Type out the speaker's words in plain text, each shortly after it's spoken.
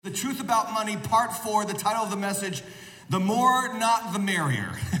The Truth About Money, Part 4, the title of the message, The More, Not the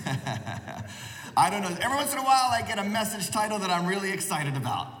Merrier. I don't know. Every once in a while, I get a message title that I'm really excited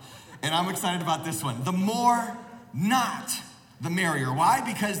about. And I'm excited about this one. The more, not the merrier. Why?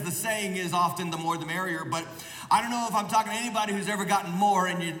 Because the saying is often the more the merrier. But I don't know if I'm talking to anybody who's ever gotten more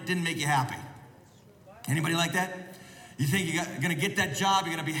and it didn't make you happy. Anybody like that? You think you're going to get that job,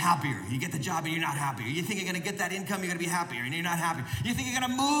 you're going to be happier. You get the job and you're not happier. You think you're going to get that income, you're going to be happier, and you're not happy. You think you're going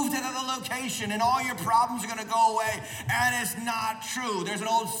to move to another location and all your problems are going to go away, and it's not true. There's an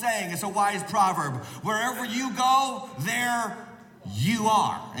old saying, it's a wise proverb. Wherever you go, there you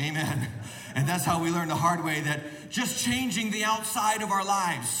are. Amen. And that's how we learn the hard way that just changing the outside of our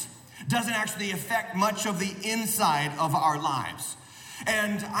lives doesn't actually affect much of the inside of our lives.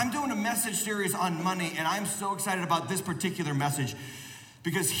 And I'm doing a message series on money, and I'm so excited about this particular message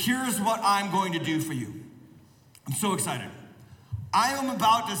because here's what I'm going to do for you. I'm so excited. I am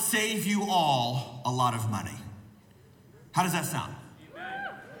about to save you all a lot of money. How does that sound?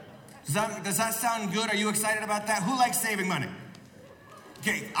 Does that sound good? Are you excited about that? Who likes saving money?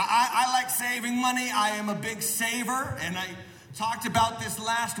 Okay, I like saving money. I am a big saver, and I talked about this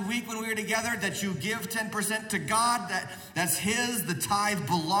last week when we were together, that you give 10% to God, that's His, the tithe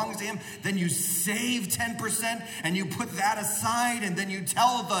belongs to Him. Then you save 10% and you put that aside, and then you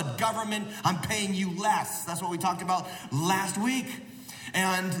tell the government, I'm paying you less. That's what we talked about last week.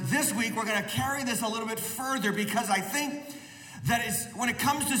 And this week we're going to carry this a little bit further because I think that when it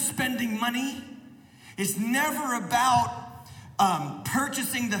comes to spending money, it's never about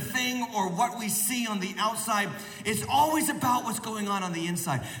purchasing the thing or what we see on the outside. It's always about what's going on the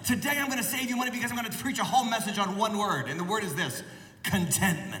inside. Today I'm going to save you money because I'm going to preach a whole message on one word, and the word is this: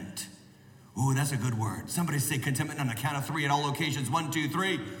 contentment. Ooh, that's a good word. Somebody say contentment on the count of 3 at all locations. 1, 2,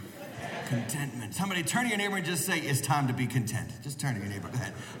 3. Contentment. Somebody turn to your neighbor and just say, it's time to be content. Just turn to your neighbor. Go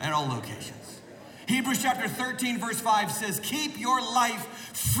ahead. At all locations. Hebrews chapter 13 verse 5 says, keep your life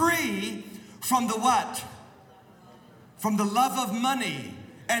free from the what? From the love of money,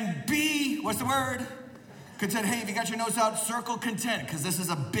 and be, what's the word? Content. Hey, if you got your notes out, circle content, because this is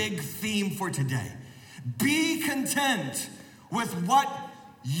a big theme for today. Be content with what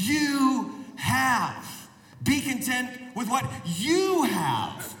you have. Be content with what you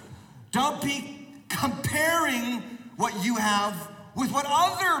have. Don't be comparing what you have with what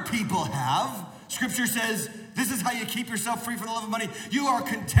other people have. Scripture says, this is how you keep yourself free from the love of money. You are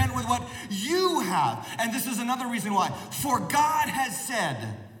content with what you have. And this is another reason why. For God has said,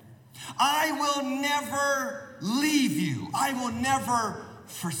 I will never leave you. I will never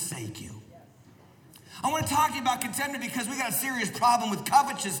forsake you. I want to talk to you about contentment because we got a serious problem with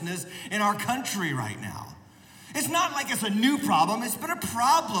covetousness in our country right now. It's not like it's a new problem. It's been a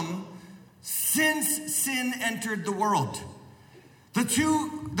problem since sin entered the world.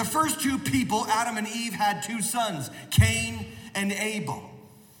 The first two people, Adam and Eve, had 2 sons, Cain and Abel.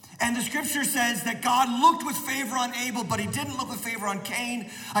 And the scripture says that God looked with favor on Abel, but He didn't look with favor on Cain.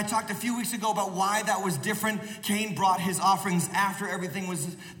 I talked a few weeks ago about why that was different. Cain brought his offerings after everything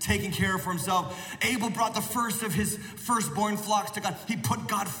was taken care of for himself. Abel brought the first of his firstborn flocks to God. He put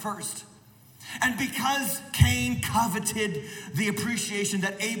God first. And because Cain coveted the appreciation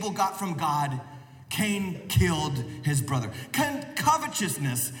that Abel got from God, Cain killed his brother.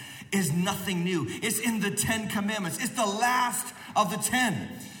 Covetousness is nothing new. It's in the 10 commandments. It's the last of the 10.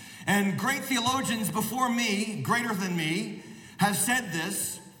 And great theologians before me, greater than me, have said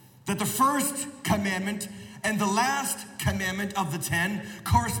this, that the first commandment and the last commandment of the 10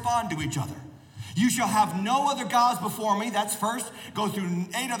 correspond to each other. You shall have no other gods before me. That's first. Go through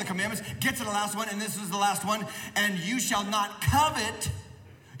 8 other commandments. Get to the last one, and this is the last one. And you shall not covet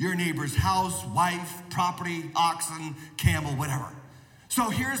your neighbor's house, wife, property, oxen, camel, whatever.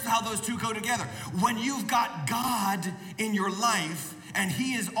 So here's how those two go together. When you've got God in your life, and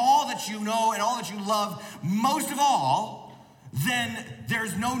He is all that you know and all that you love, most of all, then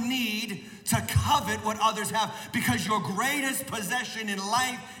there's no need to covet what others have, because your greatest possession in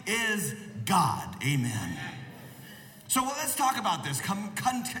life is God. Amen. So let's talk about this,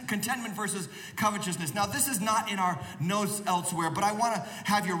 contentment versus covetousness. Now, this is not in our notes elsewhere, but I want to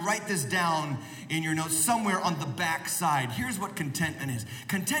have you write this down in your notes somewhere on the back side. Here's what contentment is.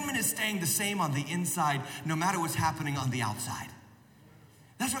 Contentment is staying the same on the inside, no matter what's happening on the outside.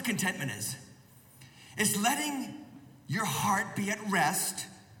 That's what contentment is. It's letting your heart be at rest,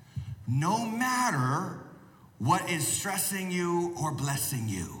 no matter what is stressing you or blessing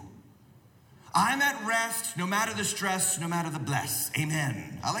you. I'm at rest, no matter the stress, no matter the bless.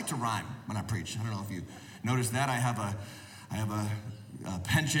 Amen. I like to rhyme when I preach. I don't know if you noticed that. I have a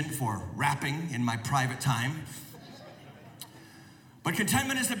penchant for rapping in my private time. But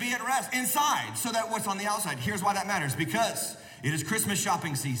contentment is to be at rest inside so that what's on the outside. Here's why that matters. Because it is Christmas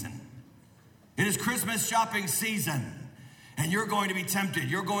shopping season. It is Christmas shopping season. And you're going to be tempted.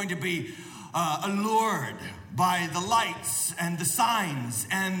 You're going to be allured by the lights and the signs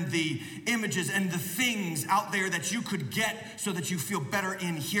and the images and the things out there that you could get so that you feel better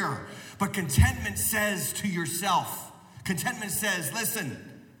in here. But contentment says to yourself, contentment says, listen,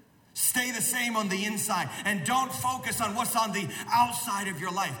 stay the same on the inside and don't focus on what's on the outside of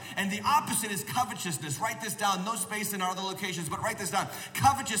your life. And the opposite is covetousness. Write this down. No space in our other locations, but write this down.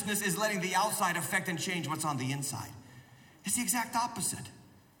 Covetousness is letting the outside affect and change what's on the inside. It's the exact opposite.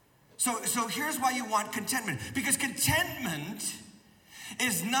 So here's why you want contentment. Because contentment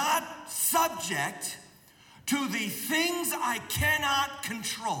is not subject to the things I cannot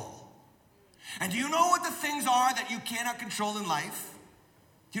control. And do you know what the things are that you cannot control in life?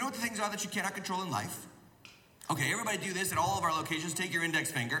 Do you know what the things are that you cannot control in life? Okay, everybody do this at all of our locations. Take your index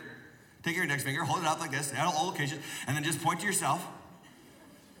finger. Take your index finger, hold it up like this at all locations, and then just point to yourself.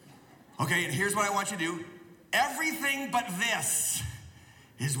 Okay, and here's what I want you to do. Everything but this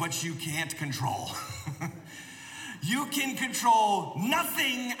is what you can't control. You can control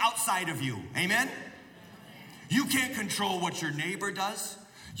nothing outside of you. Amen? You can't control what your neighbor does.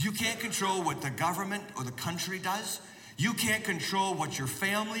 You can't control what the government or the country does. You can't control what your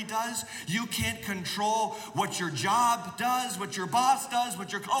family does. You can't control what your job does, what your boss does,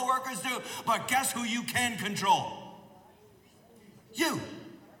 what your coworkers do. But guess who you can control? You.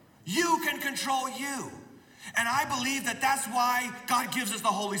 You can control you. And I believe that that's why God gives us the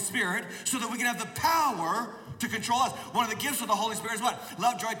Holy Spirit, so that we can have the power to control us. One of the gifts of the Holy Spirit is what?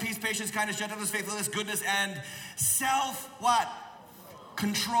 Love, joy, peace, patience, kindness, gentleness, faithfulness, goodness, and what?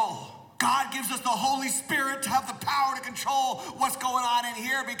 Control. God gives us the Holy Spirit to have the power to control what's going on in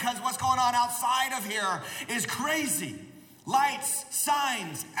here, because what's going on outside of here is crazy. Lights,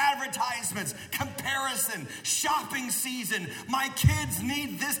 signs, advertisements, comparison, shopping season. My kids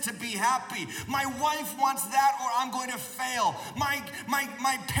need this to be happy. My wife wants that or I'm going to fail.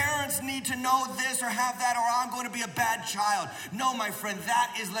 My parents need to know this or have that or I'm going to be a bad child. No, my friend,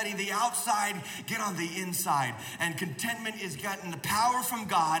 that is letting the outside get on the inside. And contentment is getting the power from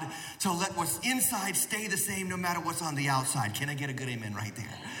God to let what's inside stay the same no matter what's on the outside. Can I get a good amen right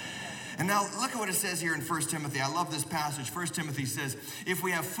there? And now look at what it says here in 1 Timothy. I love this passage. 1 Timothy says, if we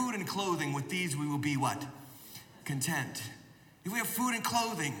have food and clothing, with these we will be what? Content. If we have food and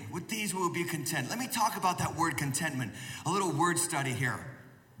clothing, with these we will be content. Let me talk about that word contentment. A little word study here.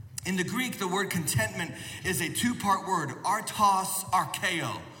 In the Greek, the word contentment is a two-part word, artos,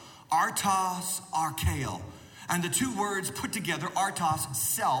 archeo. Artos, archeo. And the two words put together, artos,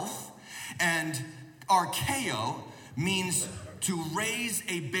 self, and archeo means to raise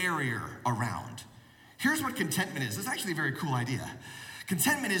a barrier around. Here's what contentment is. It's actually a very cool idea.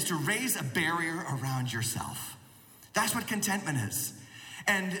 Contentment is to raise a barrier around yourself. That's what contentment is.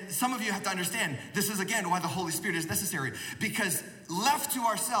 And some of you have to understand, this is again why the Holy Spirit is necessary. Because left to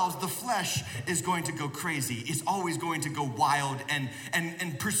ourselves, the flesh is going to go crazy. It's always going to go wild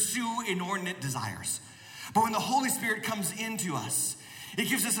and pursue inordinate desires. But when the Holy Spirit comes into us, it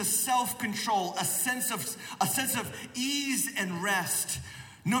gives us a self-control, a sense of ease and rest,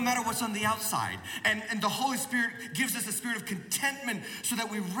 no matter what's on the outside. And the Holy Spirit gives us a spirit of contentment so that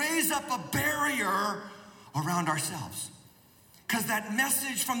we raise up a barrier around ourselves. Because that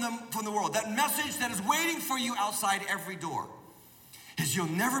message from the world, that message that is waiting for you outside every door, is you'll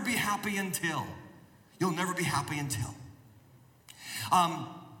never be happy until. You'll never be happy until.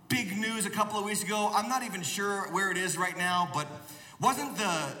 Big news a couple of weeks ago. I'm not even sure where it is right now, but wasn't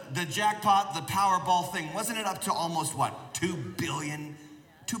the jackpot, the Powerball thing, wasn't it up to almost what? $2 billion?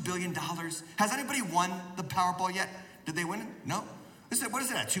 $2 billion? Has anybody won the Powerball yet? Did they win it? No? What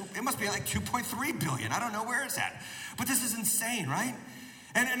is it at? It must be like 2.3 billion. I don't know where it's at. But this is insane, right?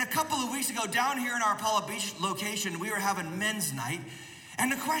 And a couple of weeks ago, down here in our Apollo Beach location, we were having men's night.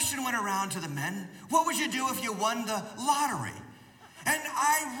 And the question went around to the men, what would you do if you won the lottery? And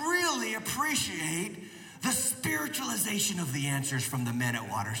I really appreciate the spiritualization of the answers from the men at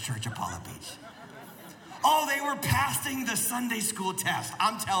Waters Church Apollo Beach. Oh, they were passing the Sunday school test.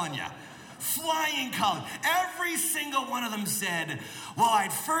 I'm telling you. Flying colors. Every single one of them said, well,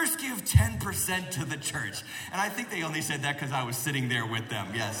 I'd first give 10% to the church. And I think they only said that because I was sitting there with them.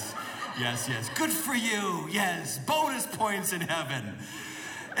 Yes, yes, yes. Good for you. Yes. Bonus points in heaven.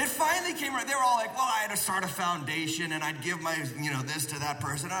 It finally came around. They were all like, well, I had to start a foundation and I'd give my, this to that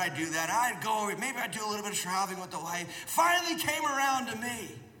person. And I'd do that. I'd go, maybe I'd do a little bit of traveling with the wife. Finally came around to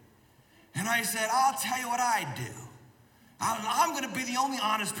me. And I said, I'll tell you what I'd do. I'm going to be the only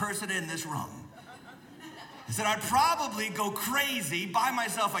honest person in this room. I said, I'd probably go crazy, buy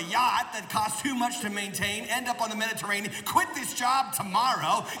myself a yacht that costs too much to maintain, end up on the Mediterranean, quit this job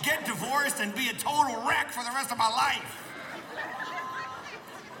tomorrow, get divorced, and be a total wreck for the rest of my life.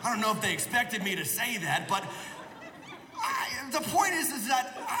 I don't know if they expected me to say that, but the point is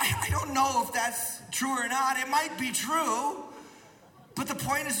that I don't know if that's true or not. It might be true, but the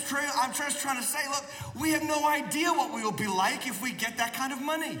point is true. I'm just trying to say, look, we have no idea what we will be like if we get that kind of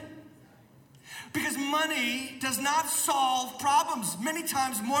money. Because money does not solve problems. Many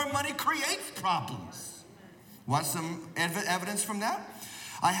times more money creates problems. Want some evidence from that?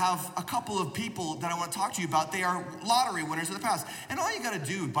 I have a couple of people that I want to talk to you about. They are lottery winners of the past. And all you got to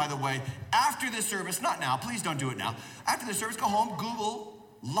do, by the way, after this service, not now, please don't do it now. After this service, go home, Google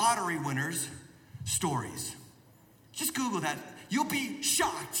lottery winners stories. Just Google that. You'll be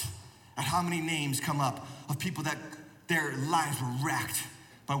shocked at how many names come up of people that their lives were wrecked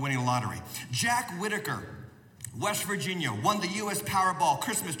by winning a lottery. Jack Whitaker, West Virginia, won the U.S. Powerball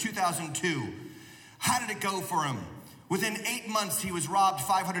Christmas 2002. How did it go for him? Within 8 months, he was robbed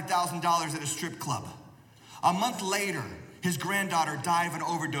 $500,000 at a strip club. A month later, his granddaughter died of an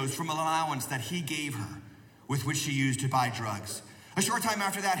overdose from an allowance that he gave her, with which she used to buy drugs. A short time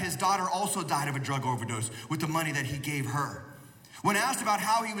after that, his daughter also died of a drug overdose with the money that he gave her. When asked about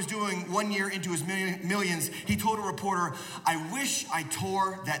how he was doing 1 year into his millions, he told a reporter, "I wish I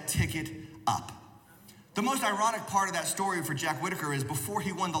tore that ticket up." The most ironic part of that story for Jack Whitaker is before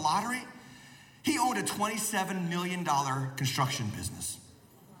he won the lottery, he owned a $27 million construction business.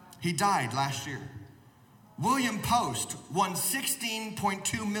 He died last year. William Post won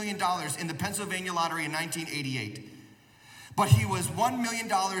 $16.2 million in the Pennsylvania lottery in 1988. But he was $1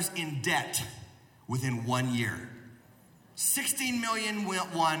 million in debt within 1 year. 16 million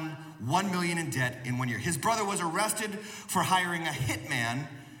won, 1 million in debt in 1 year. His brother was arrested for hiring a hitman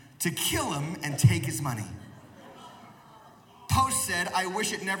to kill him and take his money. Post said, "I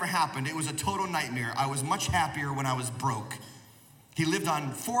wish it never happened. It was a total nightmare. I was much happier when I was broke." He lived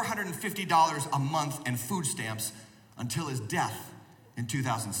on $450 a month and food stamps until his death in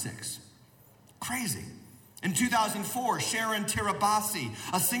 2006. Crazy. In 2004, Sharon Tirabassi,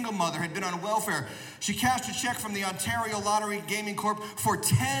 a single mother, had been on welfare. She cashed a check from the Ontario Lottery Gaming Corp for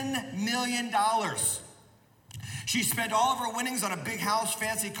 $10 million. She spent all of her winnings on a big house,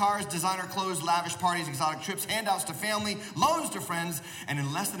 fancy cars, designer clothes, lavish parties, exotic trips, handouts to family, loans to friends, and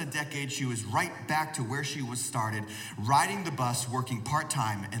in less than a decade, she was right back to where she was started, riding the bus, working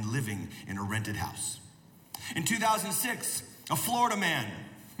part-time, and living in a rented house. In 2006, a Florida man,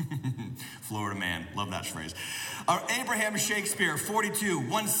 love that phrase, Abraham Shakespeare, 42,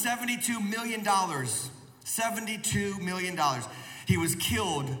 won $72 million. $72 million. He was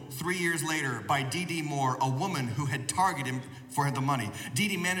killed 3 years later by Dee Dee Moore, a woman who had targeted him for the money. Dee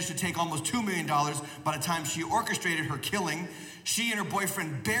Dee managed to take almost $2 million by the time she orchestrated her killing. She and her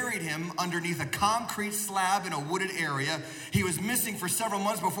boyfriend buried him underneath a concrete slab in a wooded area. He was missing for several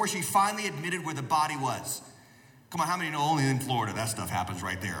months before she finally admitted where the body was. Come on, how many know only in Florida that stuff happens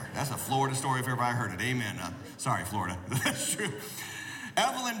right there? That's a Florida story if ever I heard it. Amen. Sorry, Florida. That's true.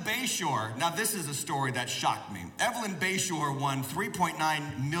 Evelyn Bayshore. Now, this is a story that shocked me. Evelyn Bayshore won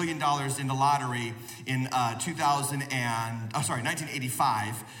 $3.9 million in the lottery in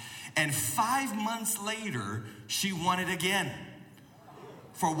 1985. And 5 months later, she won it again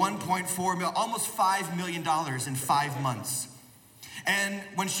for $1.4 million, almost $5 million in 5 months. And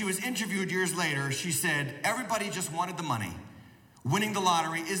when she was interviewed years later, she said, "Everybody just wanted the money. Winning the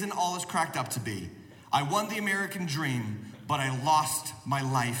lottery isn't all it's cracked up to be. I won the American dream, but I lost my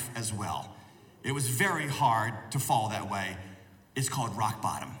life as well. It was very hard to fall that way. It's called rock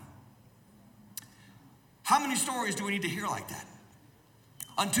bottom." How many stories do we need to hear like that?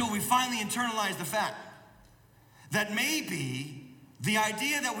 Until we finally internalize the fact that maybe the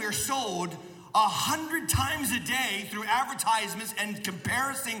idea that we're sold 100 times a day through advertisements and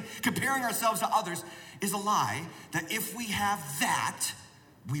comparing ourselves to others is a lie, that if we have that,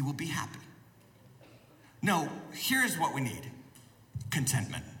 we will be happy. No, here's what we need: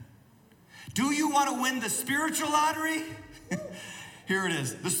 contentment. Do you want to win the spiritual lottery? Here it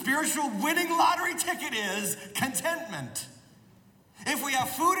is. The spiritual winning lottery ticket is contentment. If we have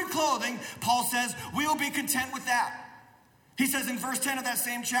food and clothing, Paul says, we will be content with that. He says in verse 10 of that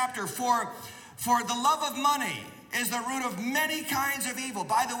same chapter, for the love of money is the root of many kinds of evil.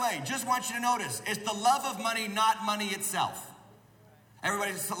 By the way, just want you to notice, it's the love of money, not money itself.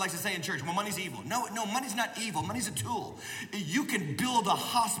 Everybody likes to say in church, well, money's evil. No, money's not evil. Money's a tool. You can build a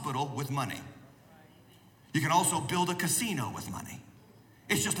hospital with money. You can also build a casino with money.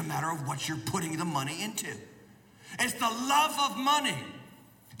 It's just a matter of what you're putting the money into. It's the love of money.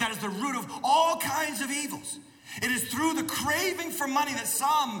 That is the root of all kinds of evils. It is through the craving for money that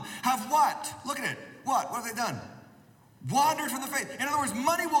some have what? Look at it. What have they done? Wandered from the faith. In other words,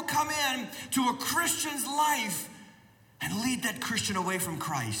 money will come in to a Christian's life and lead that Christian away from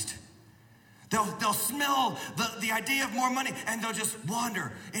Christ. They'll smell the idea of more money and they'll just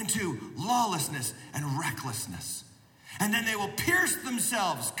wander into lawlessness and recklessness. And then they will pierce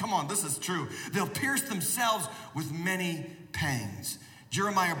themselves. Come on, this is true. They'll pierce themselves with many pangs.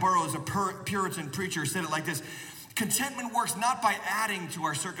 Jeremiah Burroughs, a Puritan preacher, said it like this: contentment works not by adding to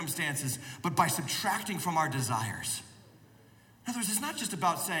our circumstances, but by subtracting from our desires. In other words, it's not just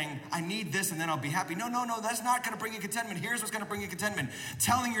about saying, I need this and then I'll be happy. No, that's not going to bring you contentment. Here's what's going to bring you contentment.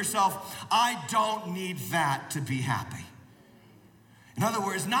 Telling yourself, I don't need that to be happy. In other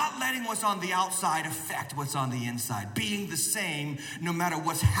words, not letting what's on the outside affect what's on the inside. Being the same no matter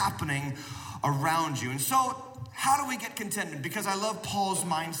what's happening around you. And so, how do we get contentment? Because I love Paul's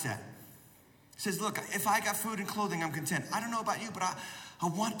mindset. He says, look, if I got food and clothing, I'm content. I don't know about you, but I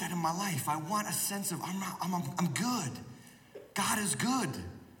want that in my life. I want a sense of, I'm good. God is good.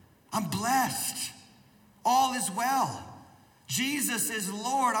 I'm blessed. All is well. Jesus is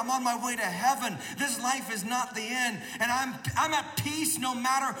Lord. I'm on my way to heaven. This life is not the end. And I'm at peace no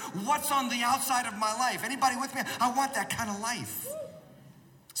matter what's on the outside of my life. Anybody with me? I want that kind of life.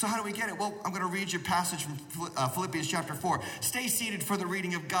 So how do we get it? Well, I'm going to read you a passage from Philippians chapter 4. Stay seated for the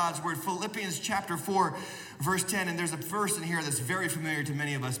reading of God's word. Philippians chapter 4, verse 10. And there's a verse in here that's very familiar to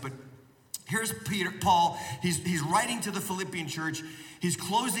many of us, but here's Paul. He's writing to the Philippian church. He's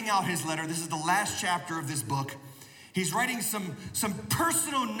closing out his letter. This is the last chapter of this book. He's writing some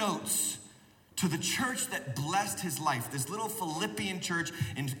personal notes to the church that blessed his life. This little Philippian church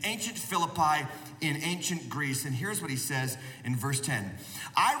in ancient Philippi in ancient Greece. And here's what he says in verse 10.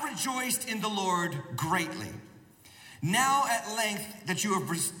 I rejoiced in the Lord greatly. I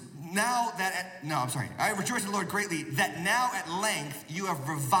rejoice in the Lord greatly that now at length you have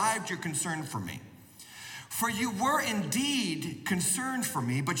revived your concern for me. For you were indeed concerned for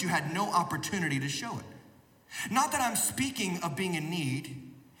me, but you had no opportunity to show it. Not that I'm speaking of being in need.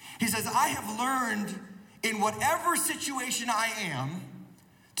 He says, I have learned in whatever situation I am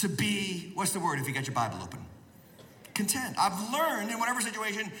to be, what's the word if you got your Bible open? Content. I've learned in whatever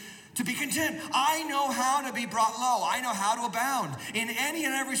situation to be content. I know how to be brought low. I know how to abound. In any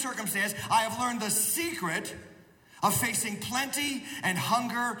and every circumstance, I have learned the secret of facing plenty and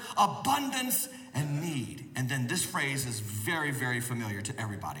hunger, abundance and need. And then this phrase is very, very familiar to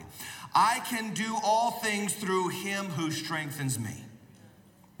everybody. I can do all things through him who strengthens me.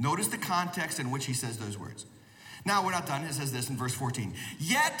 Notice the context in which he says those words. Now, we're not done. It says this in verse 14.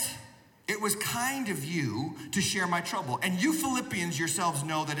 Yet it was kind of you to share my trouble. And you Philippians yourselves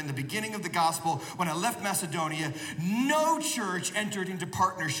know that in the beginning of the gospel, when I left Macedonia, no church entered into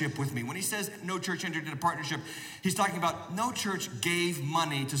partnership with me. When he says no church entered into partnership, he's talking about no church gave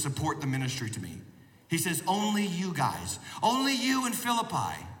money to support the ministry to me. He says only you guys, only you in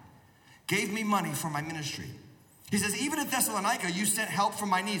Philippi gave me money for my ministry. He says, even at Thessalonica, you sent help for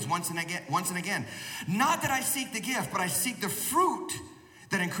my needs once and again. Not that I seek the gift, but I seek the fruit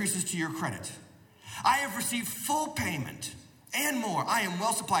that increases to your credit. I have received full payment and more. I am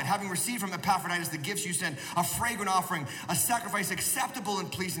well supplied, having received from Epaphroditus the gifts you sent, a fragrant offering, a sacrifice acceptable and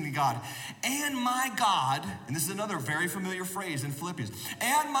pleasing to God. And my God, and this is another very familiar phrase in Philippians,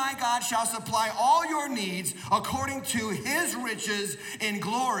 and my God shall supply all your needs according to his riches in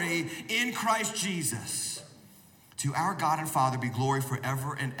glory in Christ Jesus. To our God and Father be glory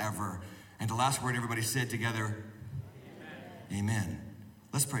forever and ever. And the last word, everybody say it together. Amen. Amen.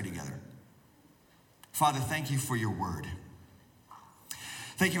 Let's pray together. Father, thank you for your word.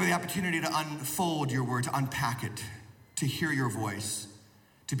 Thank you for the opportunity to unfold your word, to unpack it, to hear your voice,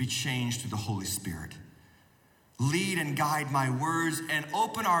 to be changed through the Holy Spirit. Lead and guide my words and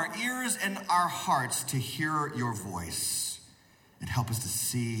open our ears and our hearts to hear your voice and help us to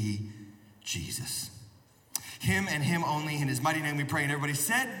see Jesus. Him and him only. In his mighty name we pray. And everybody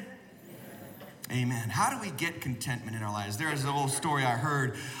said, Amen. How do we get contentment in our lives? There is an old story I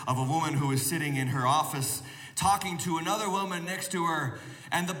heard of a woman who was sitting in her office talking to another woman next to her.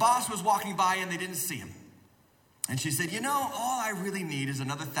 And the boss was walking by and they didn't see him. And she said, all I really need is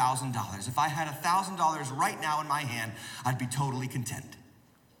another $1,000. If I had $1,000 right now in my hand, I'd be totally content.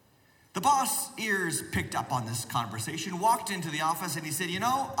 The boss ears picked up on this conversation, walked into the office and he said,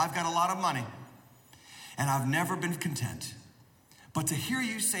 I've got a lot of money. And I've never been content. But to hear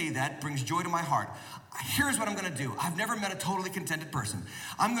you say that brings joy to my heart. Here's what I'm going to do. I've never met a totally contented person.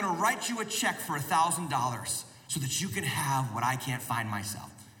 I'm going to write you a check for $1,000 so that you can have what I can't find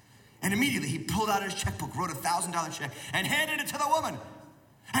myself. And immediately he pulled out his checkbook, wrote a $1,000 check, and handed it to the woman.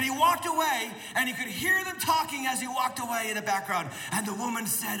 And he walked away, and he could hear them talking as he walked away in the background. And the woman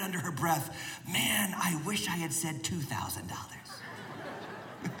said under her breath, "Man, I wish I had said $2,000.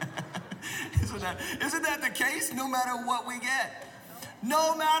 Isn't that the case? No matter what we get.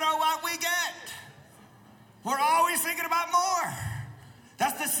 No matter what we get. We're always thinking about more.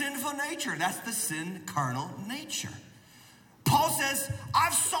 That's the sinful nature. That's the sin carnal nature. Paul says,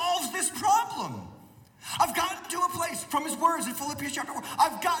 I've solved this problem. I've gotten to a place, from his words in Philippians chapter 4,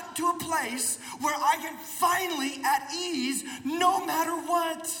 I've gotten to a place where I can finally at ease no matter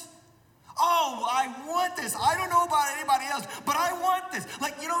what. Oh, I want this. I don't know about anybody else, but I want this.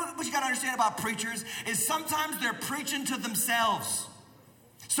 Like, you know what you got to understand about preachers is sometimes they're preaching to themselves.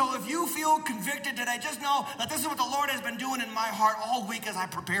 So if you feel convicted today, just know that this is what the Lord has been doing in my heart all week as I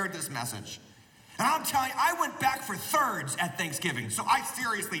prepared this message. And I'm telling you, I went back for thirds at Thanksgiving, so I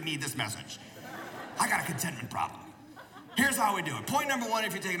seriously need this message. I got a contentment problem. Here's how we do it. Point number one,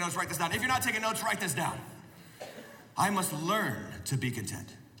 if you're taking notes, write this down. If you're not taking notes, write this down. I must learn to be content.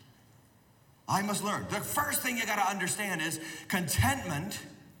 I must learn. The first thing you got to understand is contentment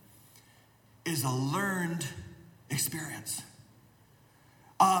is a learned experience.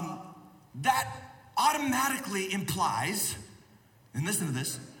 That automatically implies, and listen to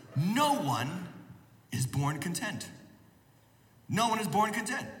this, no one is born content. No one is born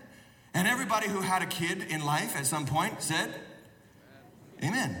content. And everybody who had a kid in life at some point said,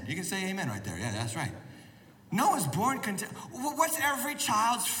 amen. You can say amen right there. Yeah, that's right. No one's born content. What's every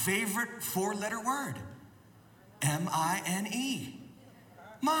child's favorite four-letter word? M-I-N-E.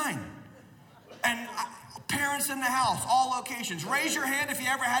 Mine. And parents in the house, all locations, raise your hand if you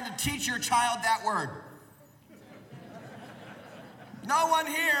ever had to teach your child that word. No one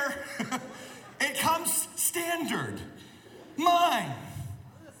here. It comes standard. Mine.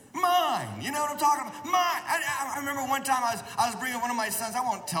 You know what I'm talking about? Mine. I remember one time I was bringing one of my sons. I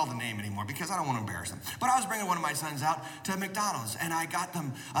won't tell the name anymore because I don't want to embarrass them. But I was bringing one of my sons out to McDonald's, and I got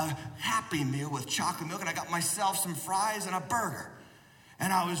them a Happy Meal with chocolate milk, and I got myself some fries and a burger.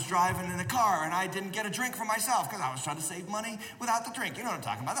 And I was driving in the car, and I didn't get a drink for myself because I was trying to save money without the drink. You know what I'm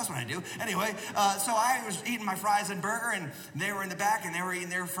talking about. That's what I do. Anyway, so I was eating my fries and burger, and they were in the back, and they were eating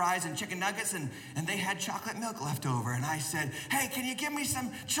their fries and chicken nuggets, and they had chocolate milk left over. And I said, hey, can you give me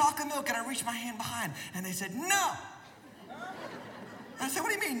some chocolate milk? And I reached my hand behind, and they said, no. And I said, what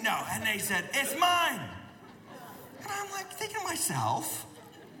do you mean, no? And they said, it's mine. And I'm like thinking to myself,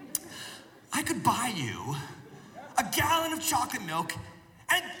 I could buy you a gallon of chocolate milk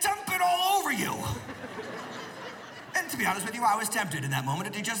and dump it all over you. And to be honest with you, I was tempted in that moment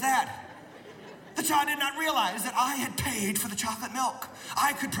to do just that. The child did not realize that I had paid for the chocolate milk.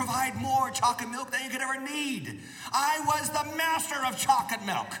 I could provide more chocolate milk than you could ever need. I was the master of chocolate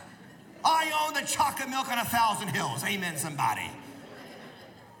milk. I own the chocolate milk on 1,000 hills. Amen, somebody.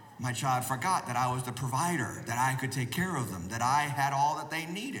 My child forgot that I was the provider, that I could take care of them, that I had all that they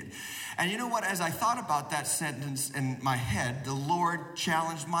needed. And you know what? As I thought about that sentence in my head, the Lord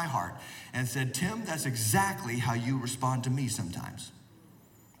challenged my heart and said, Tim, that's exactly how you respond to me sometimes.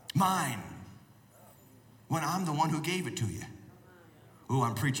 Mine. When I'm the one who gave it to you. Ooh,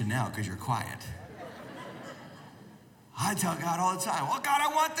 I'm preaching now because you're quiet. I tell God all the time, well, God,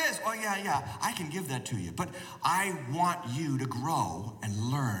 I want this. Well, yeah, I can give that to you. But I want you to grow and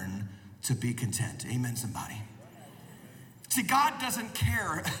learn to be content. Amen, somebody. See, God doesn't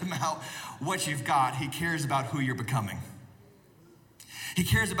care about what you've got. He cares about who you're becoming. He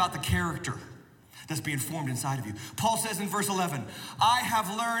cares about the character that's being formed inside of you. Paul says in verse 11, I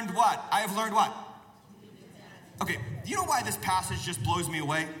have learned what? I have learned what? Okay, you know why this passage just blows me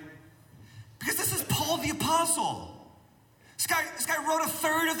away? Because this is Paul the Apostle. This guy wrote a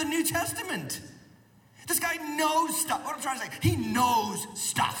third of the New Testament. This guy knows stuff. What I'm trying to say, he knows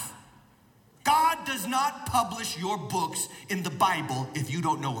stuff. God does not publish your books in the Bible if you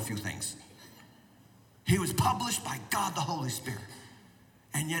don't know a few things. He was published by God the Holy Spirit.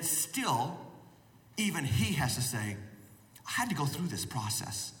 And yet still, even he has to say, I had to go through this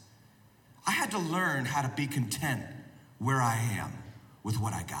process. I had to learn how to be content where I am with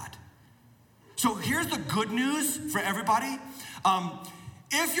what I got. So here's the good news for everybody.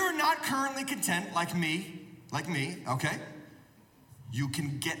 If you're not currently content, like me, okay, you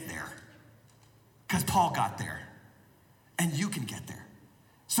can get there. Because Paul got there. And you can get there.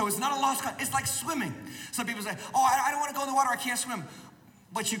 So it's not a lost cause. It's like swimming. Some people say, oh, I don't want to go in the water. I can't swim.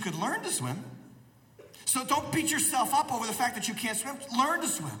 But you could learn to swim. So don't beat yourself up over the fact that you can't swim. Learn to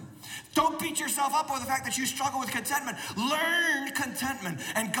swim. Don't beat yourself up over the fact that you struggle with contentment. Learn contentment,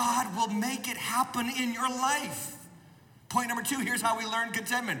 and God will make it happen in your life. Point number 2, here's how we learn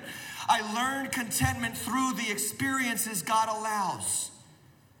contentment. I learned contentment through the experiences God allows.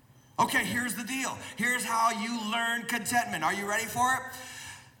 Okay, here's the deal. Here's how you learn contentment. Are you ready for it?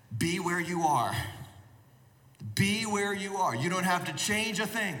 Be where you are. Be where you are. You don't have to change a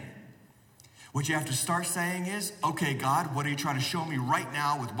thing. What you have to start saying is, okay, God, what are you trying to show me right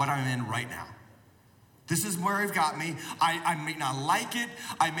now with what I'm in right now? This is where you've got me. I may not like it.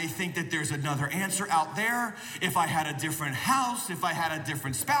 I may think that there's another answer out there. If I had a different house, if I had a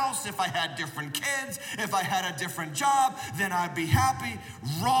different spouse, if I had different kids, if I had a different job, then I'd be happy.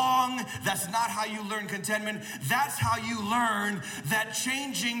 Wrong. That's not how you learn contentment. That's how you learn that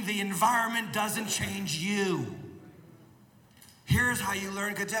changing the environment doesn't change you. Here's how you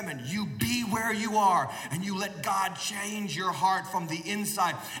learn contentment. You be where you are, and you let God change your heart from the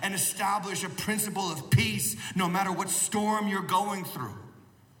inside and establish a principle of peace no matter what storm you're going through.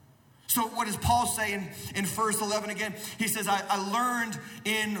 So what does Paul say in verse 11 again? He says, I learned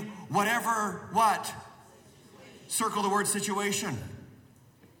in whatever, what? Circle the word situation.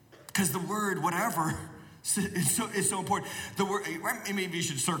 Because the word whatever it's so important. The word, maybe you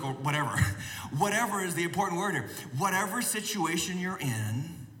should circle whatever. Whatever is the important word here. Whatever situation you're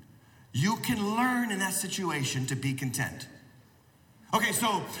in, you can learn in that situation to be content. Okay,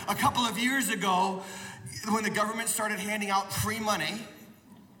 so a couple of years ago, when the government started handing out free money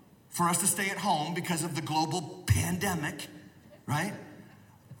for us to stay at home because of the global pandemic, right?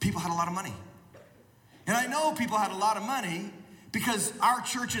 People had a lot of money. And I know people had a lot of money because our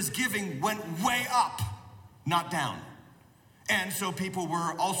church's giving went way up, not down. And so people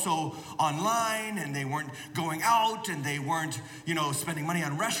were also online, and they weren't going out, and they weren't, spending money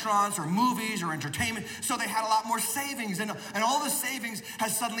on restaurants or movies or entertainment. So they had a lot more savings, and all the savings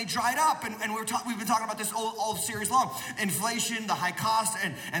has suddenly dried up. And we've been talking about this all series long. Inflation, the high cost,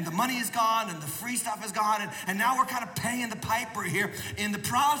 and the money is gone, and the free stuff is gone, and now we're kind of paying the piper here in the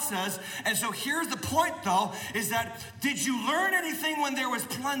process. And so here's the point, though, is that did you learn anything when there was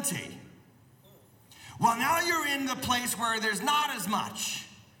plenty? Well, now you're in the place where there's not as much.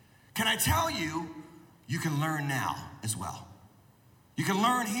 Can I tell you, you can learn now as well. You can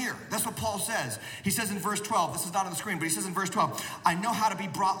learn here. That's what Paul says. He says in verse 12, this is not on the screen, but he says in verse 12, I know how to be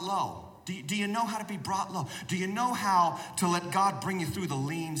brought low. Do you know how to be brought low? Do you know how to let God bring you through the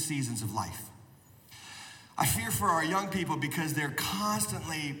lean seasons of life? I fear for our young people because they're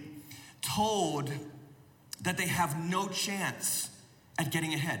constantly told that they have no chance at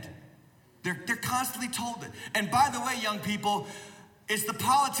getting ahead. They're constantly told it. And by the way, young people, it's the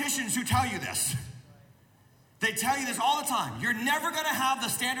politicians who tell you this. They tell you this all the time. You're never going to have the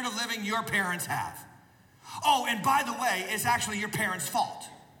standard of living your parents have. Oh, and by the way, it's actually your parents' fault.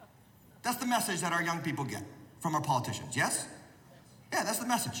 That's the message that our young people get from our politicians, yes? Yeah, that's the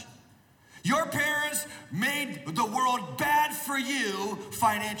message. Your parents made the world bad for you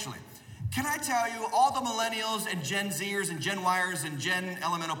financially. Can I tell you, all the millennials and Gen Zers and Gen Yers and Gen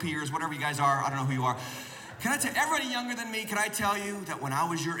Elemental P'ers, whatever you guys are, I don't know who you are. Can I tell everybody younger than me, can I tell you that when I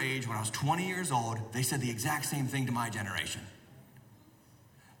was your age, when I was 20 years old, they said the exact same thing to my generation.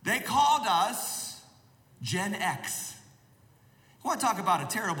 They called us Gen X. You want to talk about a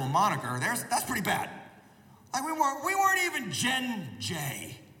terrible moniker, that's pretty bad. Like we weren't even Gen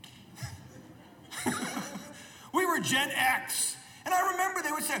J. We were Gen X. And I remember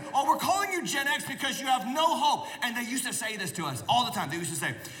they would say, oh, we're calling you Gen X because you have no hope. And they used to say this to us all the time. They used to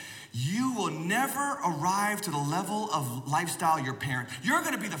say, you will never arrive to the level of lifestyle your parents. You're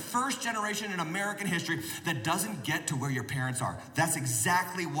going to be the first generation in American history that doesn't get to where your parents are. That's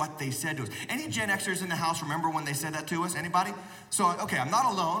exactly what they said to us. Any Gen Xers in the house remember when they said that to us? Anybody? So, okay, I'm not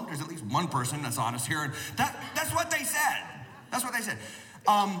alone. There's at least one person that's honest here. And that's what they said. That's what they said.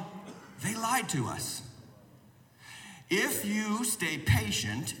 They lied to us. If you stay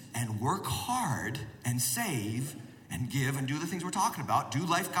patient and work hard and save and give and do the things we're talking about, do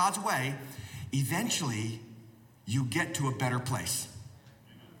life God's way, eventually you get to a better place.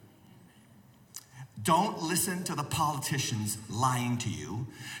 Don't listen to the politicians lying to you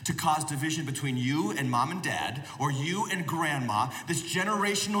to cause division between you and mom and dad or you and grandma, this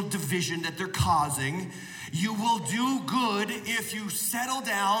generational division that they're causing. You will do good if you settle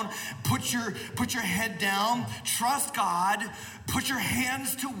down, put your head down, trust God, put your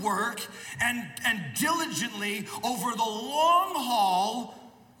hands to work, and diligently over the long haul,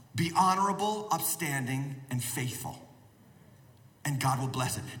 be honorable, upstanding, and faithful. And God will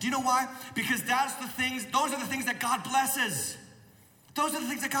bless it. Do you know why? Because those are the things that God blesses. Those are the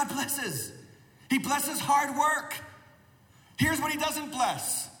things that God blesses. He blesses hard work. Here's what he doesn't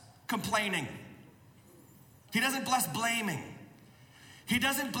bless: complaining. He doesn't bless blaming. He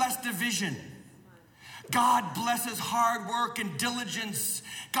doesn't bless division. God blesses hard work and diligence.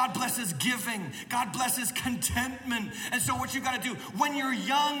 God blesses giving. God blesses contentment. And so what you got to do when you're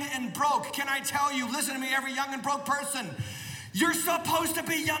young and broke, can I tell you, listen to me, every young and broke person, you're supposed to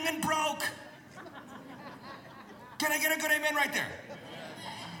be young and broke. Can I get a good amen right there?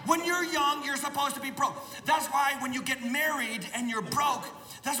 When you're young, you're supposed to be broke. That's why when you get married and you're broke,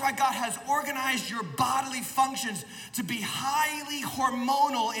 that's why God has organized your bodily functions to be highly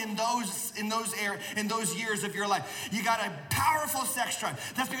hormonal in those years of your life. You got a powerful sex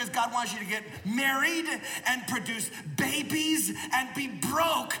drive. That's because God wants you to get married and produce babies and be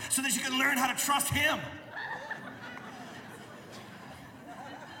broke so that you can learn how to trust Him.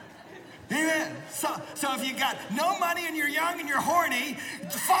 Amen. So if you got no money and you're young and you're horny,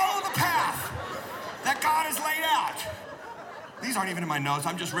 follow the path that God has laid out. These aren't even in my notes.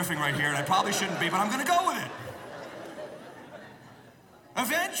 I'm just riffing right here, and I probably shouldn't be, but I'm going to go with it.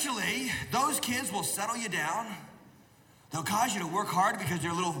 Eventually, those kids will settle you down. They'll cause you to work hard because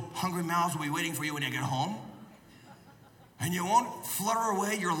their little hungry mouths will be waiting for you when you get home. And you won't flutter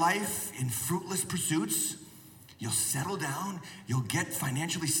away your life in fruitless pursuits. You'll settle down, you'll get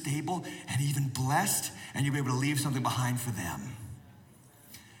financially stable and even blessed, and you'll be able to leave something behind for them.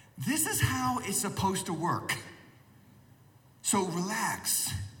 This is how it's supposed to work. So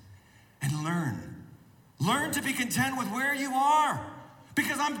relax and learn. Learn to be content with where you are.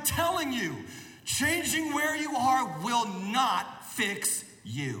 Because I'm telling you, changing where you are will not fix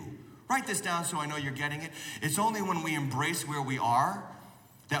you. Write this down so I know you're getting it. It's only when we embrace where we are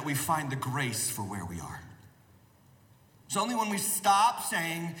that we find the grace for where we are. It's only when we stop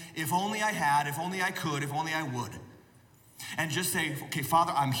saying, if only I had, if only I could, if only I would. And just say, okay,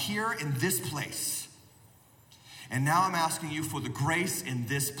 Father, I'm here in this place. And now I'm asking you for the grace in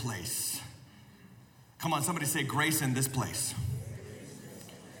this place. Come on, somebody say grace in this place.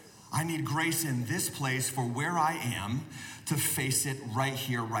 I need grace in this place for where I am to face it right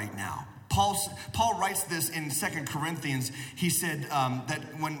here, right now. Paul writes this in 2 Corinthians. He said that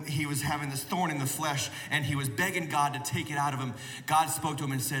when he was having this thorn in the flesh and he was begging God to take it out of him, God spoke to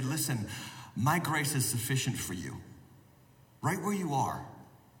him and said, listen, my grace is sufficient for you. Right where you are,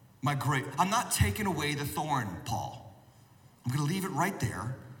 my grace. I'm not taking away the thorn, Paul. I'm going to leave it right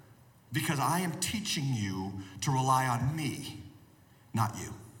there because I am teaching you to rely on me, not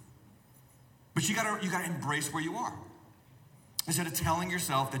you. But you gotta embrace where you are. Instead of telling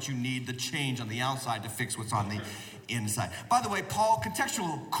yourself that you need the change on the outside to fix what's on the inside. By the way, cool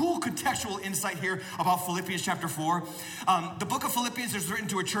contextual insight here about Philippians chapter 4. The book of Philippians is written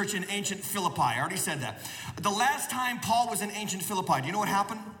to a church in ancient Philippi. I already said that. The last time Paul was in ancient Philippi, do you know what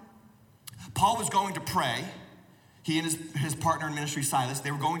happened? Paul was going to pray. He and his partner in ministry, Silas,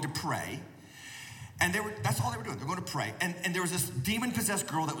 they were going to pray. And that's all they were doing. They were going to pray. And there was this demon-possessed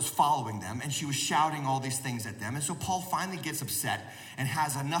girl that was following them, and she was shouting all these things at them. And so Paul finally gets upset and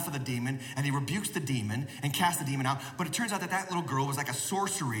has enough of the demon, and he rebukes the demon and casts the demon out. But it turns out that little girl was like a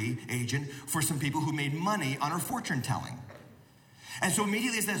sorcery agent for some people who made money on her fortune telling. And so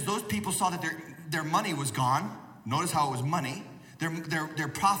immediately it says those people saw that their money was gone. Notice how it was money. Their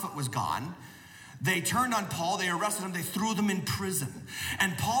profit was gone. They turned on Paul, they arrested him, they threw them in prison.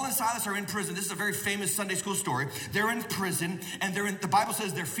 And Paul and Silas are in prison. This is a very famous Sunday school story. They're in prison, and the Bible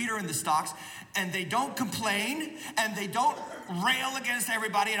says their feet are in the stocks, and they don't complain, and they don't rail against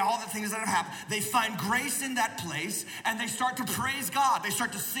everybody and all the things that have happened. They find grace in that place, and they start to praise God. They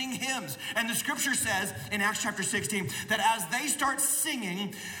start to sing hymns. And the scripture says in Acts chapter 16 that as they start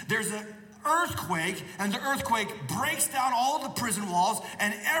singing, there's an earthquake, and the earthquake breaks down all the prison walls,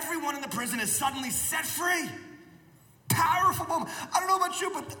 and everyone in the prison is suddenly set free. Powerful moment. I don't know about you,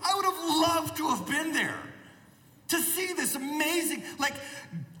 but I would have loved to have been there to see this amazing, like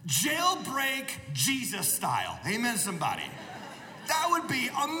jailbreak Jesus style. Amen, somebody. That would be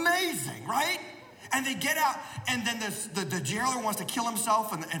amazing, right? And they get out, and then the jailer wants to kill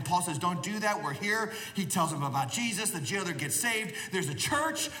himself, and Paul says, don't do that, we're here. He tells them about Jesus. The jailer gets saved. There's a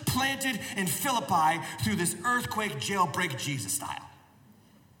church planted in Philippi through this earthquake, jailbreak, Jesus style.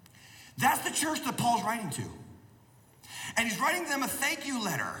 That's the church that Paul's writing to. And he's writing them a thank you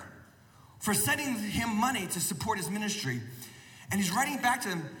letter for sending him money to support his ministry. And he's writing back to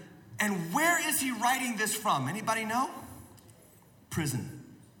them, and where is he writing this from? Anybody know? Prison.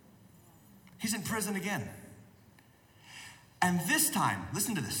 He's in prison again. And this time,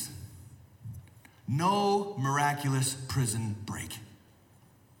 listen to this. No miraculous prison break.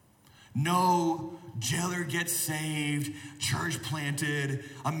 No jailer gets saved, church planted,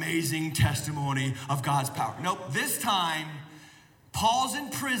 amazing testimony of God's power. Nope, this time, Paul's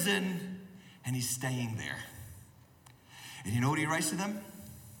in prison and he's staying there. And you know what he writes to them?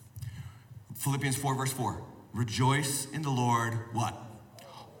 Philippians 4, verse 4. Rejoice in the Lord, what?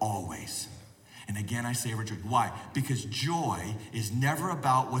 Always. And again, I say rejoice. Why? Because joy is never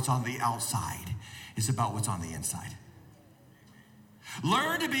about what's on the outside. It's about what's on the inside.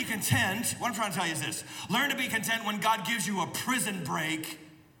 Learn to be content. What I'm trying to tell you is this. Learn to be content when God gives you a prison break.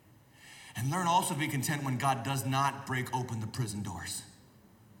 And learn also to be content when God does not break open the prison doors.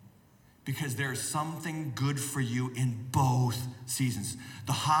 Because there's something good for you in both seasons.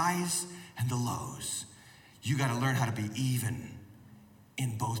 The highs and the lows. You got to learn how to be even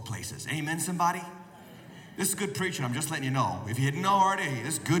in both places. Amen, somebody? This is good preaching. I'm just letting you know. If you didn't know already,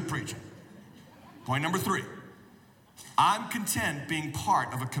 this is good preaching. Point number 3. I'm content being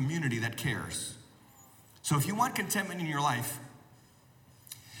part of a community that cares. So if you want contentment in your life,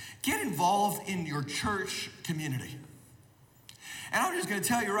 get involved in your church community. And I'm just going to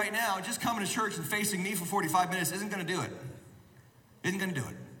tell you right now, just coming to church and facing me for 45 minutes isn't going to do it. Isn't going to do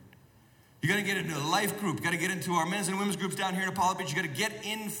it. You got to get into a life group. You got to get into our men's and women's groups down here in Apollo Beach. You got to get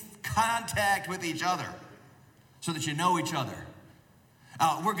in contact with each other so that you know each other.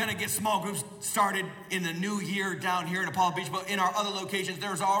 We're going to get small groups started in the new year down here in Apollo Beach, but in our other locations,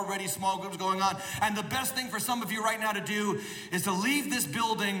 there's already small groups going on. And the best thing for some of you right now to do is to leave this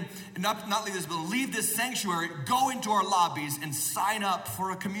building, not leave this building, leave this sanctuary, go into our lobbies and sign up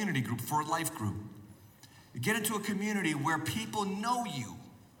for a community group, for a life group. Get into a community where people know you,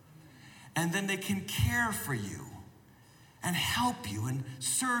 and then they can care for you and help you and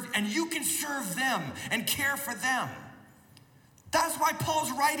serve, and you can serve them and care for them. That's why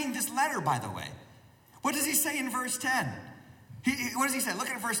Paul's writing this letter, by the way. What does he say in verse 10? What does he say? Look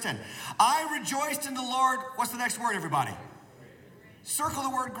at verse 10. I rejoiced in the Lord. What's the next word, everybody? Circle the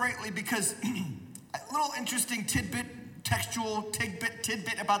word greatly, because a little interesting textual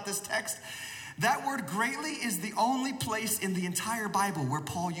tidbit about this text. That word greatly is the only place in the entire Bible where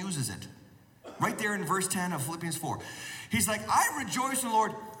Paul uses it. Right there in verse 10 of Philippians 4. He's like, I rejoice in the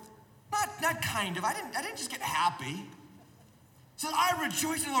Lord. Not kind of. I didn't just get happy. He said, I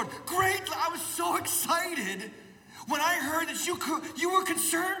rejoice in the Lord. Greatly. I was so excited when I heard that you were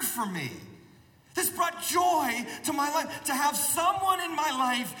concerned for me. This brought joy to my life, to have someone in my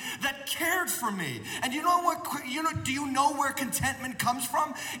life that cared for me. And you know what? Do you know where contentment comes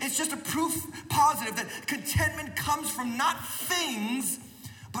from? It's just a proof positive that contentment comes from not things,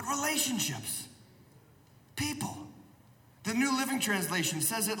 but relationships. People. The New Living Translation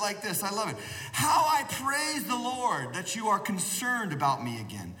says it like this. I love it. How I praise the Lord that you are concerned about me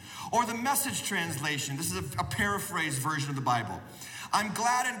again. Or the Message Translation. This is a paraphrased version of the Bible. I'm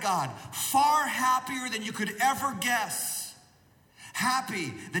glad in God, far happier than you could ever guess.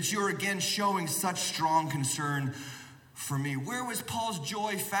 Happy that you're again showing such strong concern for me. Where was Paul's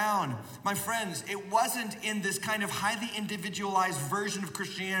joy found? My friends, it wasn't in this kind of highly individualized version of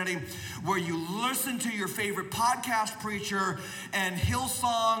Christianity where you listen to your favorite podcast preacher and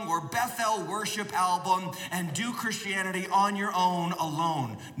Hillsong or Bethel worship album and do Christianity on your own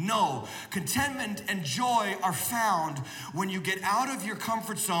alone. No, contentment and joy are found when you get out of your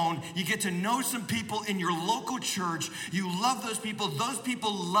comfort zone. You get to know some people in your local church. You love those people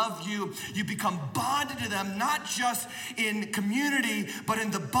love you. You become bonded to them, not just in community, but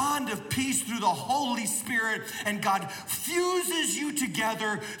in the bond of peace through the Holy Spirit. And God fuses you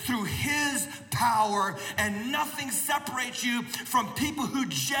together through His power, and nothing separates you from people who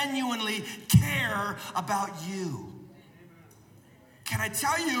genuinely care about you. Can I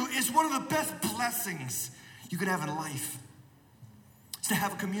tell you, it's one of the best blessings you could have in life. It's to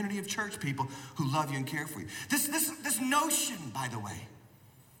have a community of church people who love you and care for you. This notion, by the way,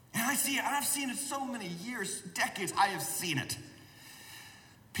 and I see it, and I've seen it so many years, decades, I have seen it.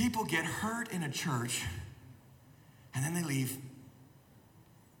 People get hurt in a church, and then they leave.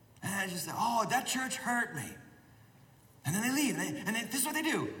 And I just say, oh, that church hurt me. And then they leave, and this is what they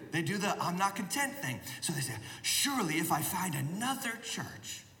do. They do the I'm not content thing. So they say, surely if I find another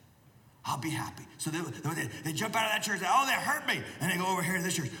church, I'll be happy. So they jump out of that church, and, oh, they hurt me. And they go over here to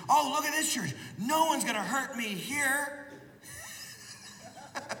this church. Oh, look at this church. No one's going to hurt me here.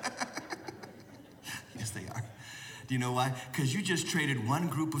 Yes, they are. Do you know why? Because you just traded one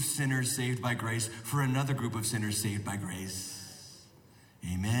group of sinners saved by grace for another group of sinners saved by grace.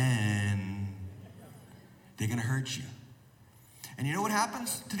 Amen. They're going to hurt you. And you know what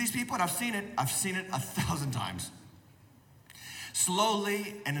happens to these people? And I've seen it 1,000 times.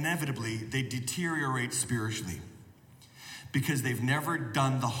 Slowly and inevitably, they deteriorate spiritually because they've never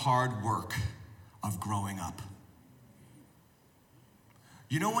done the hard work of growing up.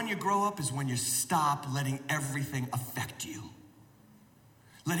 You know when you grow up is when you stop letting everything affect you.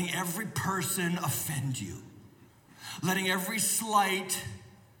 Letting every person offend you. Letting every slight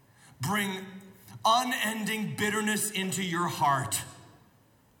bring unending bitterness into your heart.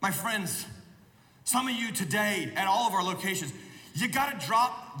 My friends, some of you today at all of our locations, you got to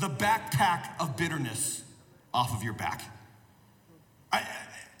drop the backpack of bitterness off of your back.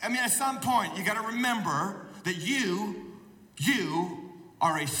 I mean, at some point, you got to remember that you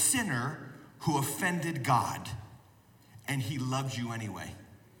are a sinner who offended God, and he loves you anyway.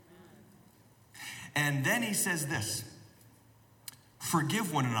 And then he says this,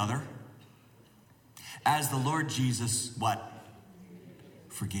 forgive one another as the Lord Jesus, what?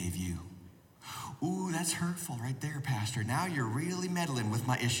 Forgave you. Ooh, that's hurtful right there, Pastor. Now you're really meddling with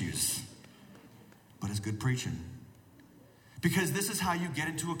my issues. But it's good preaching. Because this is how you get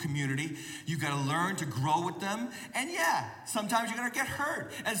into a community. You got to learn to grow with them. And yeah, sometimes you're going to get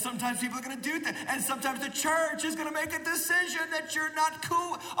hurt. And sometimes people are going to do that. And sometimes the church is going to make a decision that you're not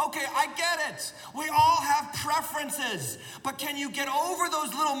cool. Okay, I get it. We all have preferences. But can you get over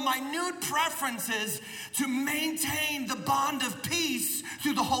those little minute preferences to maintain the bond of peace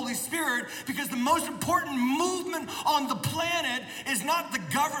through the Holy Spirit? Because the most important movement on the planet is not the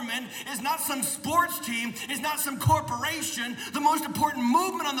government, is not some sports team, is not some corporation. The most important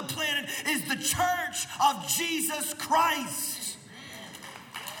movement on the planet is the church of Jesus Christ.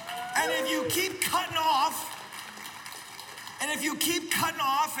 And if you keep cutting off, and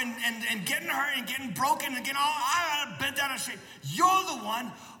getting hurt and getting broken and getting all bent out of shape, you're the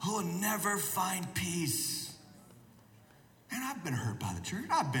one who will never find peace. And I've been hurt by the church.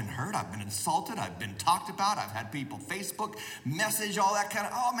 I've been hurt. I've been insulted. I've been talked about. I've had people Facebook message, all that kind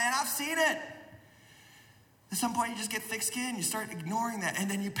of, oh man, I've seen it. At some point, you just get thick-skinned. You start ignoring that.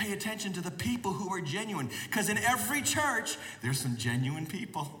 And then you pay attention to the people who are genuine. Because in every church, there's some genuine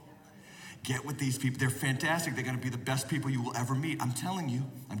people. Get with these people. They're fantastic. They're going to be the best people you will ever meet. I'm telling you.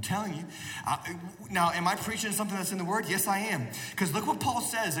 Now, am I preaching something that's in the Word? Yes, I am. Because look what Paul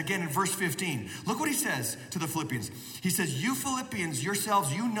says again in verse 15. Look what he says to the Philippians. He says, you Philippians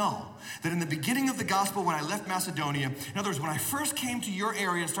yourselves, you know that in the beginning of the gospel when I left Macedonia, in other words, when I first came to your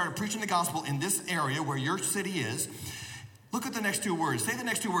area and started preaching the gospel in this area where your city is, look at the next two words. Say the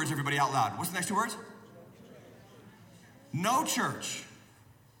next two words, everybody, out loud. What's the next two words? No church.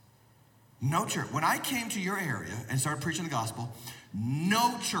 No church. When I came to your area and started preaching the gospel,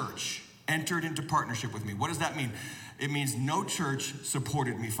 no church entered into partnership with me. What does that mean? It means no church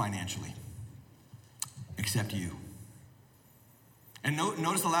supported me financially, except you. And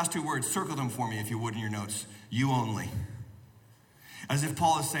notice the last two words. Circle them for me if you would in your notes. You only. As if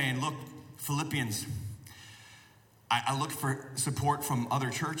Paul is saying, look, Philippians, I looked for support from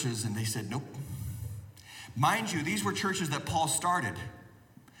other churches and they said, nope. Mind you, these were churches that Paul started.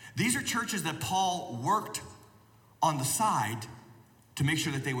 These are churches that Paul worked on the side to make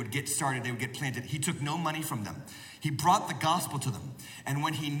sure that they would get started, they would get planted. He took no money from them. He brought the gospel to them. And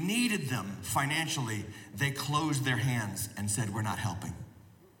when he needed them financially, they closed their hands and said, we're not helping.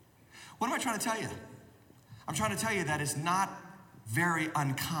 What am I trying to tell you? I'm trying to tell you that it's not very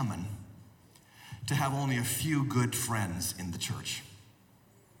uncommon to have only a few good friends in the church.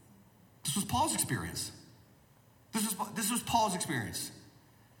 This was Paul's experience. This was Paul's experience.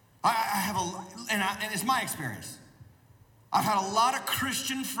 I have and it's my experience. I've had a lot of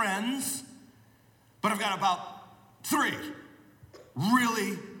Christian friends, but I've got about 3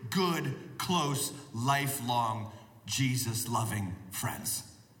 really good, close, lifelong, Jesus-loving friends.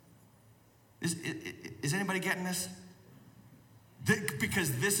 Is anybody getting this?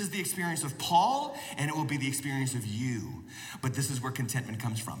 Because this is the experience of Paul, and it will be the experience of you. But this is where contentment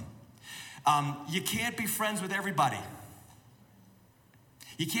comes from. You can't be friends with everybody.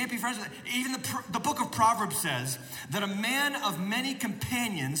 You can't be friends with, even the book of Proverbs says that a man of many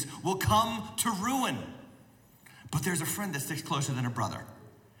companions will come to ruin. But there's a friend that sticks closer than a brother.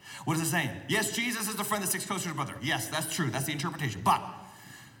 What is it saying? Yes, Jesus is the friend that sticks closer to a brother. Yes, that's true. That's the interpretation. But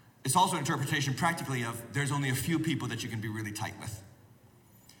it's also an interpretation practically of there's only a few people that you can be really tight with.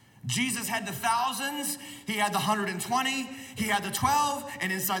 Jesus had the thousands, he had the 120, he had the 12,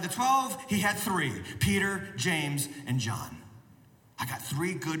 and inside the 12, he had 3, Peter, James, and John. I got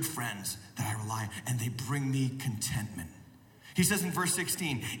 3 good friends that I rely on, and they bring me contentment. He says in verse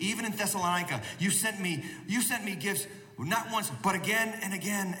 16, even in Thessalonica, you sent me gifts, not once, but again and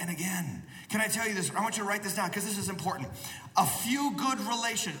again and again. Can I tell you this? I want you to write this down because this is important. A few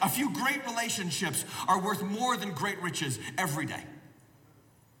great relationships are worth more than great riches every day.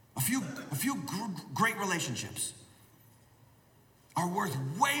 A few great relationships are worth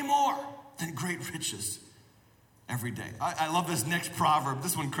way more than great riches every day. I love this next proverb.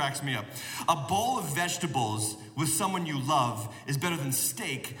 This one cracks me up. A bowl of vegetables with someone you love is better than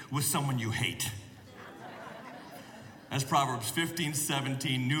steak with someone you hate. That's Proverbs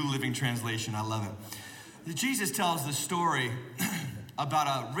 15:17, New Living Translation. I love it. Jesus tells the story about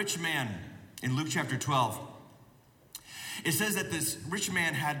a rich man in Luke chapter 12. It says that this rich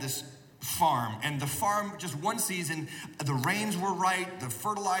man had this farm, and the farm, just one season, the rains were right, the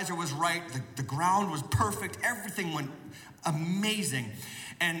fertilizer was right, the ground was perfect, everything went amazing,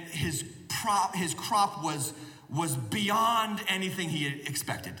 and his crop was beyond anything he had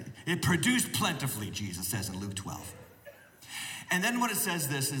expected. It produced plentifully, Jesus says in Luke 12. And then what it says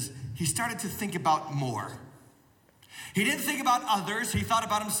this is, he started to think about more. He didn't think about others, he thought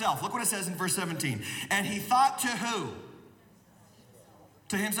about himself. Look what it says in verse 17. And he thought to who?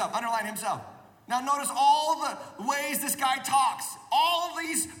 To himself. Underline himself. Now notice all the ways this guy talks. All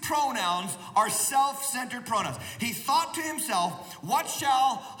these pronouns are self-centered pronouns. He thought to himself, what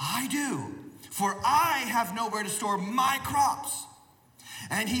shall I do? For I have nowhere to store my crops.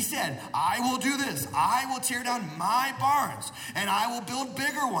 And he said, I will do this. I will tear down my barns, and I will build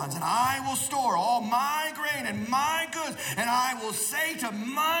bigger ones, and I will store all my grain and my goods. And I will say to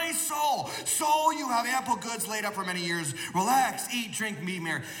my soul, soul, you have ample goods laid up for many years. Relax, eat, drink, be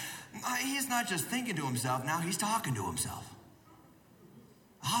merry. He's not just thinking to himself, now he's talking to himself.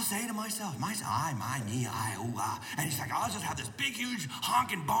 I'll say to myself, I, my, me, I, ooh, ah. And he's like, I'll just have this big, huge,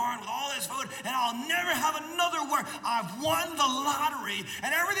 honking barn with all this food, and I'll never have another worry. I've won the lottery,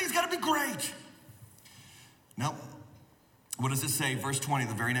 and everything's going to be great. No. What does it say? Verse 20,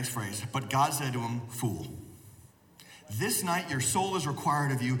 the very next phrase. But God said to him, fool, this night your soul is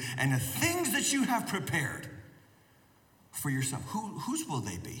required of you, and the things that you have prepared for yourself, whose will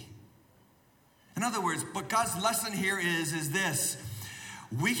they be? In other words, what God's lesson here is this.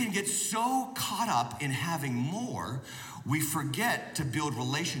 We can get so caught up in having more, we forget to build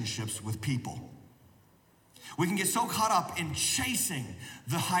relationships with people. We can get so caught up in chasing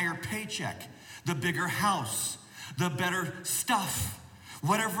the higher paycheck, the bigger house, the better stuff,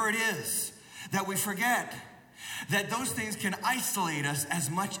 whatever it is, that we forget that those things can isolate us as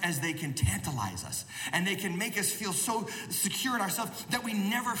much as they can tantalize us. And they can make us feel so secure in ourselves that we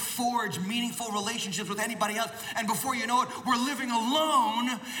never forge meaningful relationships with anybody else. And before you know it, we're living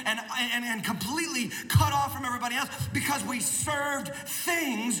alone and completely cut off from everybody else because we served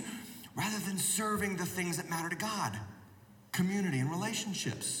things rather than serving the things that matter to God. Community and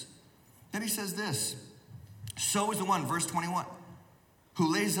relationships. Then he says this, so is the one, verse 21,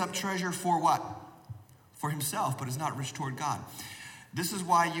 who lays up treasure for what? For himself, but is not rich toward God. This is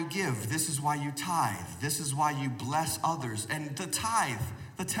why you give. This is why you tithe. This is why you bless others. And the tithe,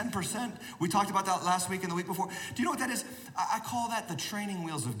 the 10%, we talked about that last week and the week before. Do you know what that is? I call that the training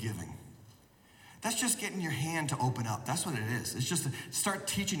wheels of giving. That's just getting your hand to open up. That's what it is. It's just to start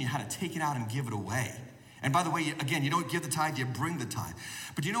teaching you how to take it out and give it away. And by the way, again, you don't give the tithe, you bring the tithe.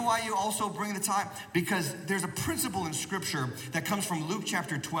 But do you know why you also bring the tithe? Because there's a principle in Scripture that comes from Luke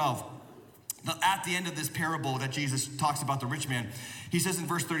chapter 12. At the end of this parable that Jesus talks about the rich man, he says in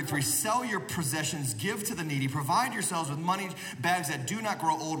verse 33, sell your possessions, give to the needy, provide yourselves with money bags that do not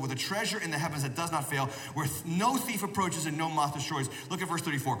grow old, with a treasure in the heavens that does not fail, where no thief approaches and no moth destroys. Look at verse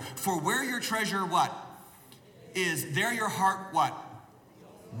 34. For where your treasure, what? Is, there your heart, what?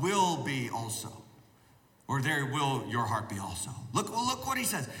 Will be also. Or there will your heart be also. Look what he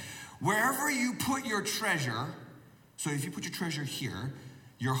says. Wherever you put your treasure, so if you put your treasure here,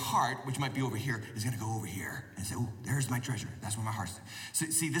 your heart, which might be over here, is going to go over here and say, oh, there's my treasure. That's where my heart's. So,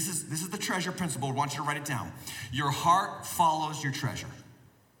 see, this is the treasure principle. I want you to write it down. Your heart follows your treasure.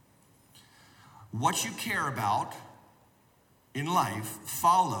 What you care about in life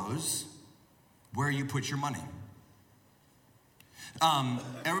follows where you put your money.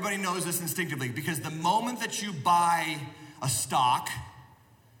 Everybody knows this instinctively because the moment that you buy a stock,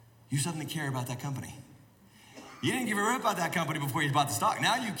 you suddenly care about that company. You didn't give a rip about that company before you bought the stock.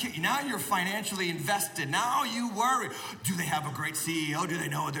 Now you're financially invested. Now you worry. Do they have a great CEO? Do they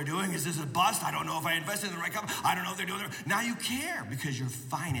know what they're doing? Is this a bust? I don't know if I invested in the right company. I don't know if they're doing it. Now you care because your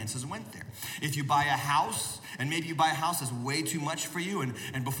finances went there. If you buy a house, and maybe you buy a house that's way too much for you,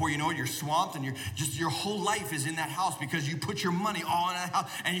 and before you know it, you're swamped, and your whole life is in that house because you put your money all in that house,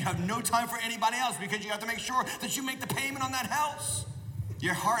 and you have no time for anybody else because you have to make sure that you make the payment on that house.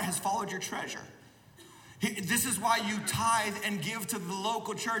 Your heart has followed your treasure. This is why you tithe and give to the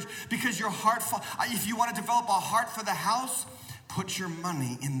local church, because your heart, if you want to develop a heart for the house, put your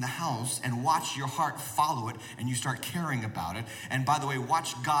money in the house and watch your heart follow it, and you start caring about it. And by the way,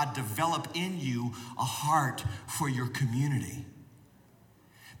 watch God develop in you a heart for your community.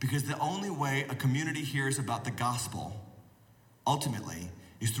 Because the only way a community hears about the gospel, ultimately,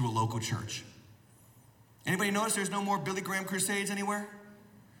 is through a local church. Anybody notice there's no more Billy Graham crusades anywhere?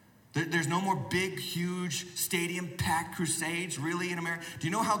 There's no more big, huge, stadium-packed crusades really in America. Do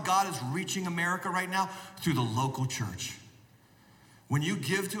you know how God is reaching America right now? Through the local church. When you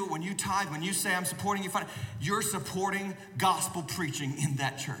give to it, when you tithe, when you say, I'm supporting you, you're supporting gospel preaching in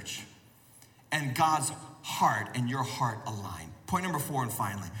that church. And God's heart and your heart align. Point number 4, and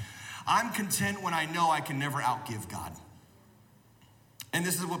finally, I'm content when I know I can never outgive God. And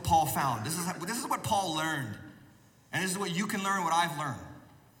this is what Paul found. This is what Paul learned. And this is what you can learn, what I've learned.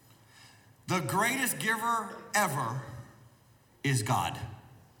 The greatest giver ever is God.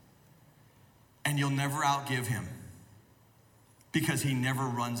 And you'll never outgive him because he never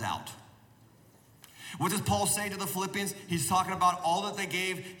runs out. What does Paul say to the Philippians? He's talking about all that they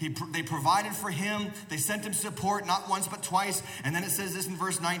gave. They provided for him. They sent him support, not once but twice. And then it says this in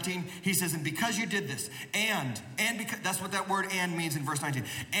verse 19. He says, and because you did this, and because, that's what that word and means in verse 19.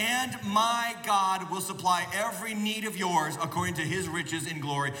 And my God will supply every need of yours according to his riches in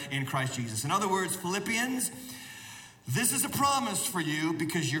glory in Christ Jesus. In other words, Philippians, this is a promise for you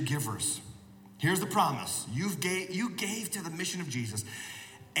because you're givers. Here's the promise. You gave to the mission of Jesus.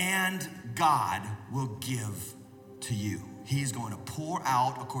 And God will give to you. He's going to pour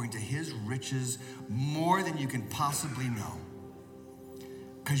out according to his riches more than you can possibly know.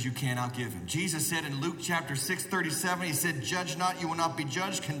 Because you can't outgive him. Jesus said in Luke chapter 6:37, he said, judge not, you will not be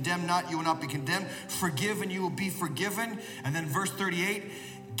judged. Condemn not, you will not be condemned. Forgive and you will be forgiven. And then verse 38,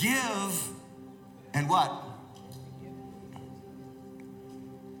 give and what?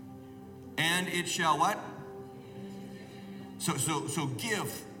 And it shall what? So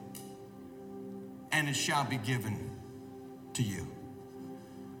give, and it shall be given to you.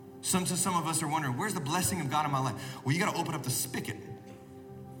 Some of us are wondering, where's the blessing of God in my life? Well, you got to open up the spigot.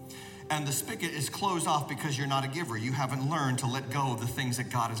 And the spigot is closed off because you're not a giver. You haven't learned to let go of the things that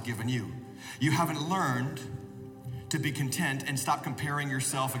God has given you. You haven't learned to be content and stop comparing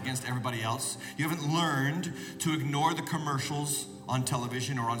yourself against everybody else. You haven't learned to ignore the commercials on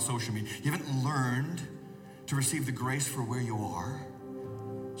television or on social media. You haven't learned to receive the grace for where you are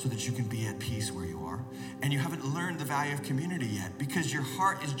so that you can be at peace where you are. And you haven't learned the value of community yet because your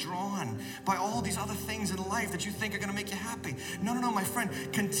heart is drawn by all these other things in life that you think are going to make you happy. No, my friend.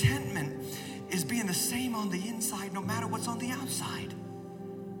 Contentment is being the same on the inside no matter what's on the outside.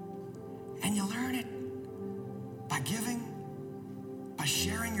 And you learn it by giving, by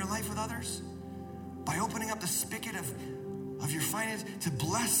sharing your life with others, by opening up the spigot of your finance to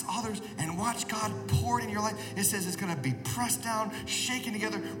bless others and watch God pour it in your life. It says it's going to be pressed down, shaken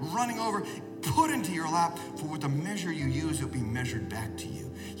together, running over, put into your lap. For with the measure you use, it'll be measured back to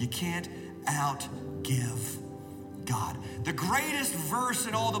you. You can't outgive God. The greatest verse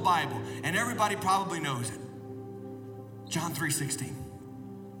in all the Bible, and everybody probably knows it. John 3:16.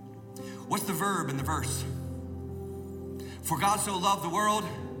 What's the verb in the verse? For God so loved the world,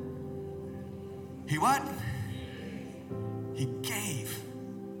 he what? He gave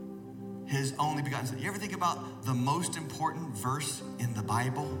his only begotten son. You ever think about the most important verse in the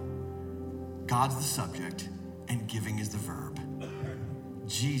Bible? God's the subject and giving is the verb.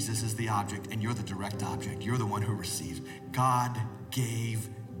 Jesus is the object and you're the direct object. You're the one who receives. God gave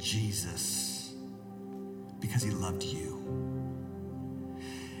Jesus because he loved you.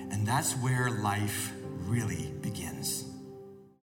 And that's where life really begins.